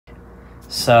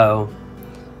So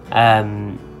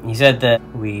he said that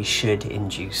we should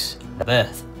induce the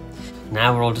birth.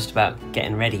 Now we're all just about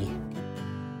getting ready.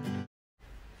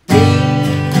 Me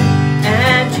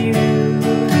and you,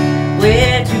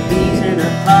 we're two pieces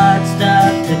of heart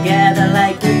stuck together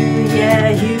like glue. Yeah,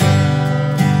 you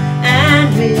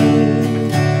and me,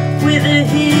 with the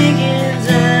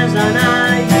HIGGINSes on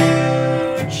our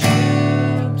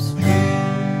YouTube stream.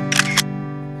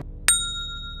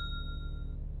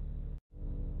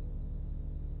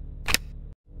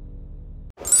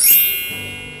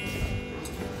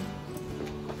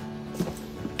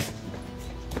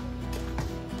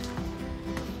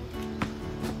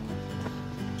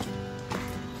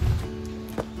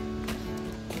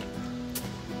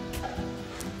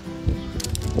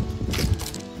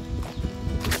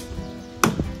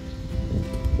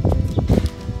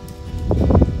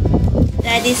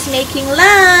 Daddy's making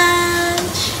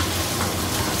lunch.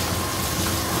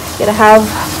 Gonna have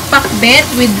pakbet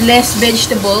with less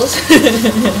vegetables.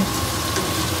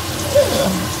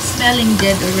 Smelling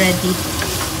good already.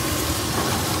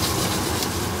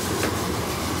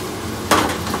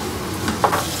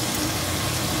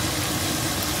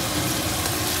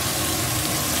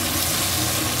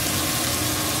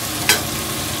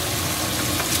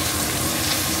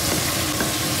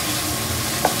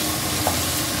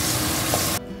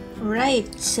 Right,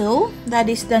 so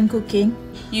Daddy's done cooking.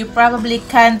 You probably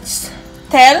can't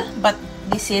tell, but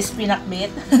this is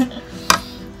pinakbet.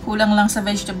 Kulang lang sa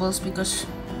vegetables because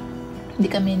hindi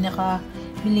kami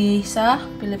nakabili sa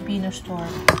Filipino store.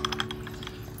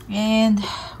 And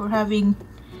we're having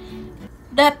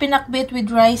the pinakbet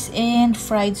with rice and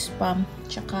fried spam.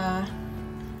 Tsaka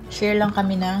share lang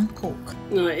kami ng Coke.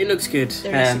 No, it looks good.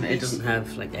 It doesn't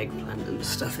have like eggplant and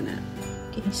stuff in it.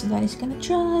 Okay, so Daddy's gonna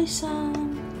try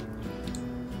some.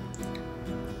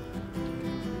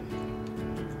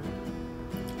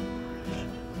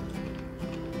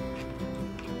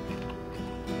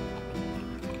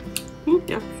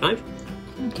 Yeah, fine.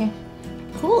 Okay,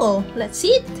 cool. Let's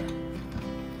eat.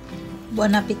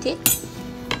 Bon appetit.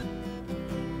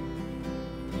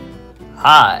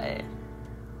 Hi.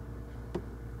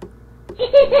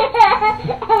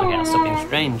 Okay, that's something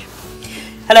strange.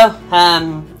 Hello.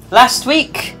 Last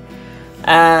week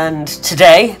and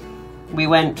today we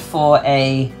went for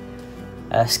a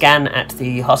scan at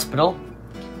the hospital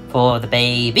for the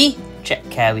baby. Check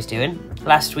how he's doing.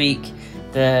 Last week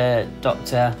the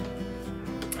doctor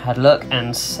had a look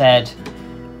and said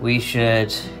we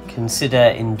should consider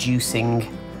inducing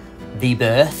the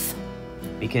birth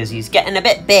because he's getting a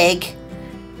bit big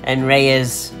and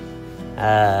Raya's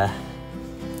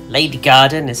lady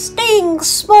garden is staying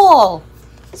small.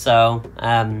 So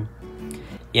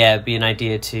yeah, it'd be an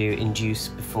idea to induce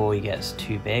before he gets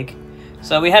too big.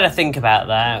 So we had to think about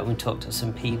that. We talked to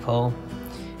some people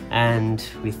and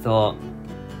we thought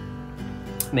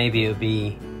maybe it would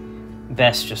be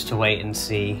best just to wait and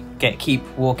see. Keep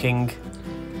walking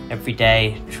every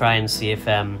day, try and see if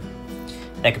there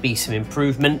could be some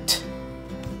improvement.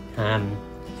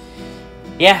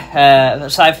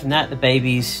 Aside from that, the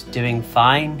baby's doing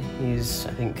fine. He's,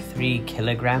 I think, 3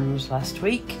 kilograms last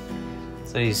week,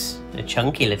 so he's a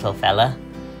chunky little fella.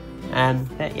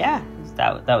 But yeah,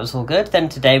 that was all good. Then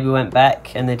today we went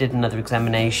back and they did another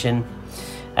examination,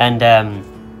 and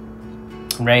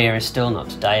Raya is still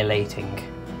not dilating.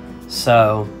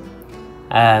 So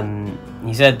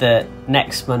he said that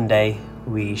next Monday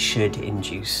we should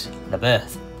induce the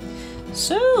birth.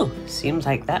 So seems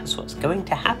like that's what's going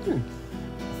to happen.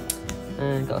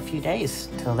 Got a few days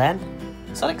till then.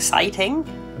 It's not exciting.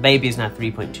 The baby is now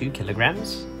 3.2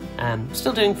 kilograms.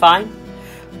 Still doing fine,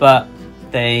 but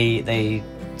they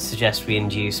suggest we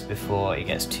induce before it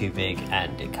gets too big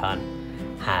and it can't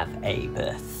have a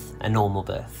birth, a normal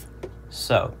birth.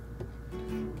 So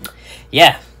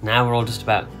yeah, now we're all just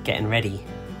about getting ready.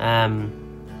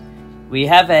 We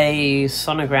have a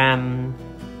sonogram.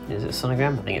 Is it a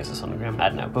sonogram? I think it's a sonogram. I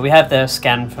don't know. But we have the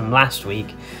scan from last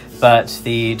week, but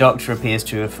the doctor appears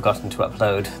to have forgotten to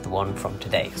upload the one from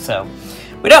today. So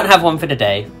we don't have one for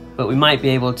today, but we might be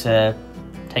able to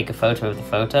take a photo of the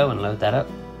photo and load that up.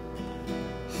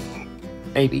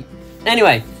 Maybe.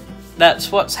 Anyway, that's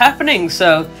what's happening.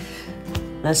 So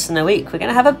less than a week, we're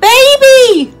gonna have a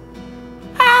baby!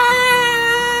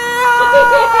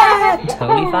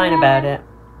 Totally fine about it.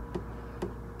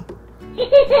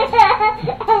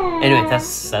 Anyway,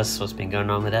 that's what's been going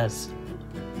on with us.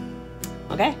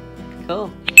 Okay,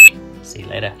 cool. See you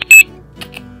later.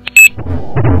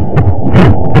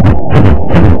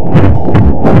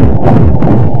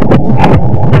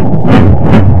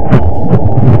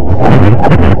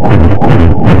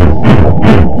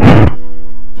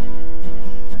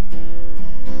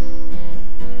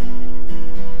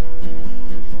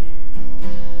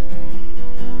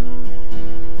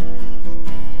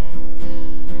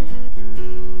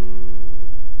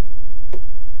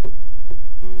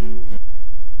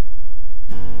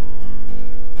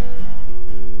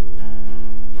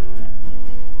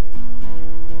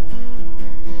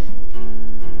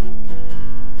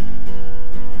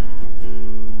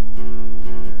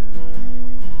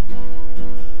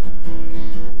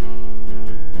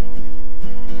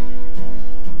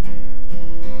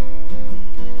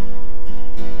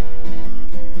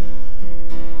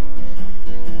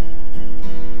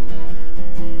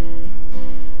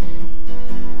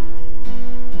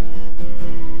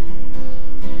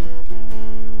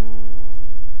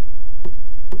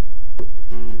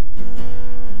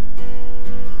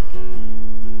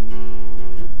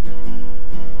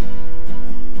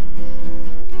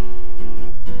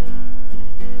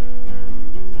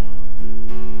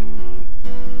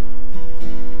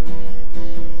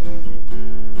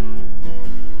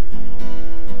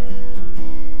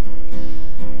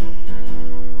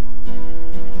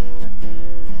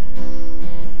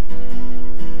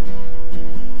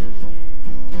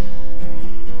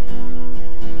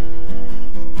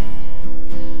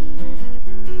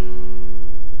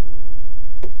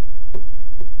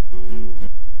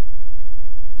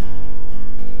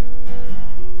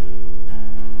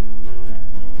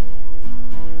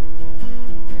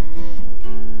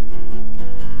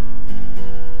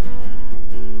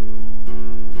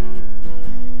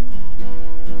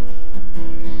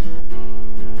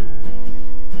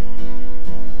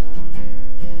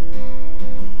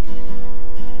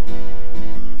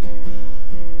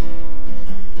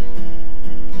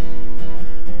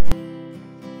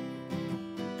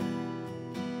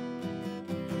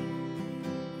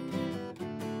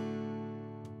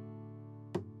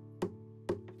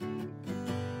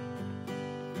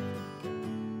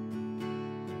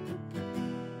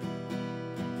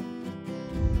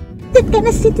 not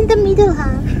gonna sit in the middle,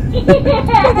 huh?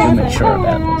 I'm not sure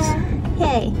about this.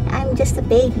 Hey, I'm just a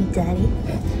baby, Daddy.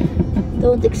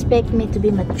 Don't expect me to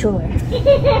be mature.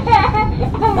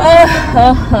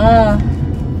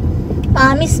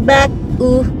 Mommy's back.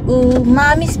 Ooh, ooh,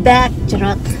 Mommy's back.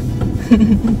 Charot.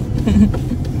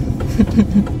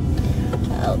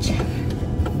 Ouch.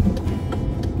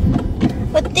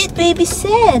 What did baby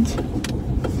said?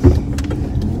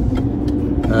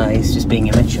 He's just being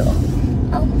immature.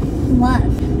 Oh, what?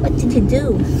 What did he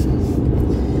do?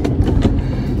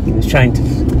 He was trying to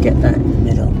get that in the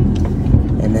middle,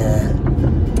 and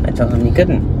I told him he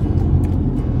couldn't.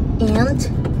 And?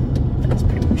 That's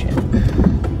pretty much it.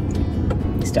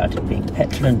 He started being a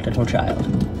petulant little child.